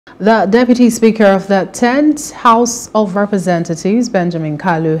The Deputy Speaker of the 10th House of Representatives, Benjamin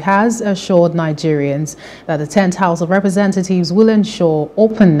Kalu, has assured Nigerians that the 10th House of Representatives will ensure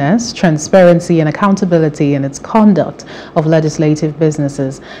openness, transparency and accountability in its conduct of legislative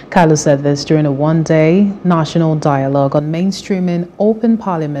businesses. Kalu said this during a one-day national dialogue on mainstreaming open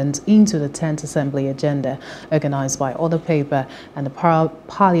parliament into the 10th Assembly agenda, organized by Other Paper and the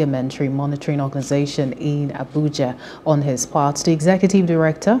Parliamentary Monitoring Organization in Abuja. On his part, the Executive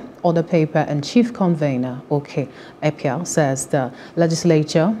Director, Other Paper and Chief Convener, OK Epia, says the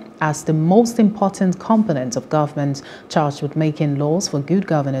legislature, as the most important component of government charged with making laws for good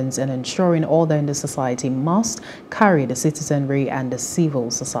governance and ensuring order in the society, must carry the citizenry and the civil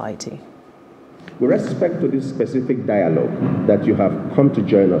society. With respect to this specific dialogue that you have come to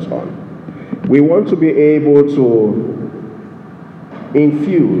join us on, we want to be able to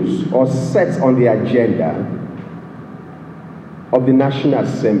infuse or set on the agenda of the National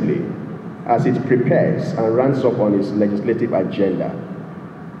Assembly as it prepares and runs up on its legislative agenda,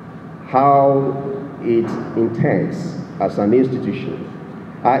 how it intends as an institution,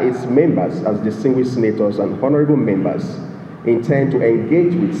 are its members as distinguished senators and honorable members intend to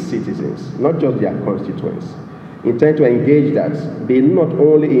engage with citizens, not just their constituents, intend to engage that they not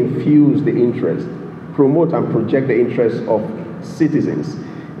only infuse the interest, promote and project the interests of citizens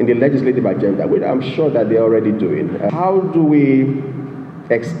in the legislative agenda, which I'm sure that they're already doing. How do we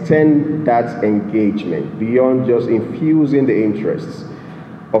extend that engagement beyond just infusing the interests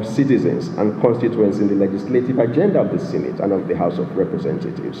of citizens and constituents in the legislative agenda of the Senate and of the House of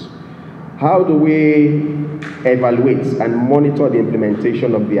Representatives? How do we evaluate and monitor the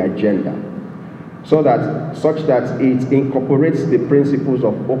implementation of the agenda such that it incorporates the principles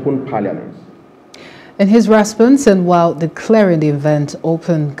of open parliament? In his response, and while declaring the event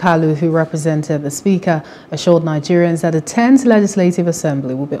open, Kalu, who represented the Speaker, assured Nigerians that the 10th Legislative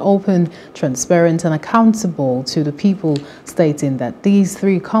Assembly will be open, transparent and accountable to the people, stating that these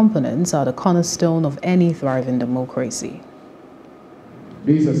three components are the cornerstone of any thriving democracy.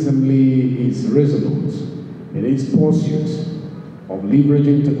 This Assembly is resolute in its pursuit of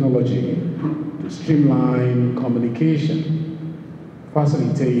leveraging technology to streamline communication,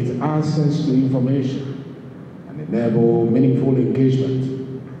 facilitate access to information, and enable meaningful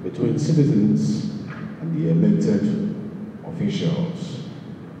engagement between citizens and the elected officials.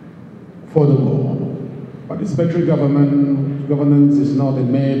 Furthermore, participatory governance is not a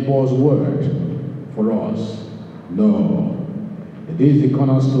mere buzzword for us. No, it is the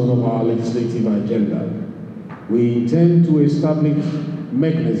cornerstone of our legislative agenda. We intend to establish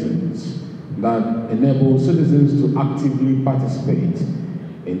mechanisms that enable citizens to actively participate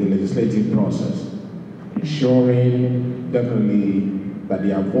in the legislative process, ensuring definitely that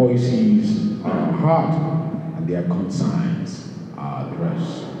their voices are heard and their concerns are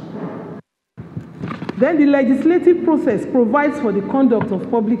addressed. Then the legislative process provides for the conduct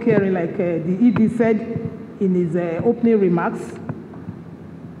of public hearing, like the ED said in his opening remarks.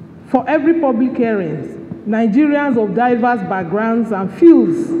 For every public hearing, Nigerians of diverse backgrounds and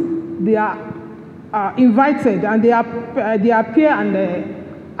fields, they are invited and they appear and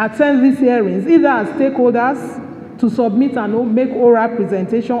attend these hearings, either as stakeholders to submit and make oral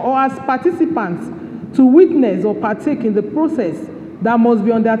presentation, or as participants to witness or partake in the process that must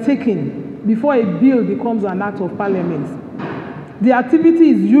be undertaken before a bill becomes an act of parliament. The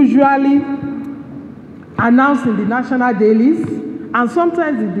activity is usually announced in the national dailies and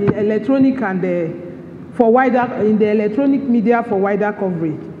sometimes in the electronic and in the electronic media for wider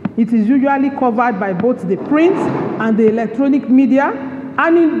coverage. It is usually covered by both the print and the electronic media.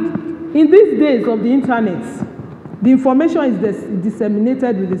 And in these days of the internet, the information is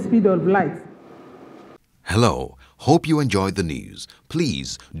disseminated with the speed of light. Hello, hope you enjoyed the news.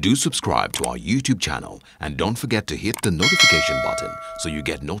 Please do subscribe to our YouTube channel and don't forget to hit the notification button so you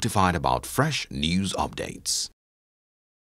get notified about fresh news updates.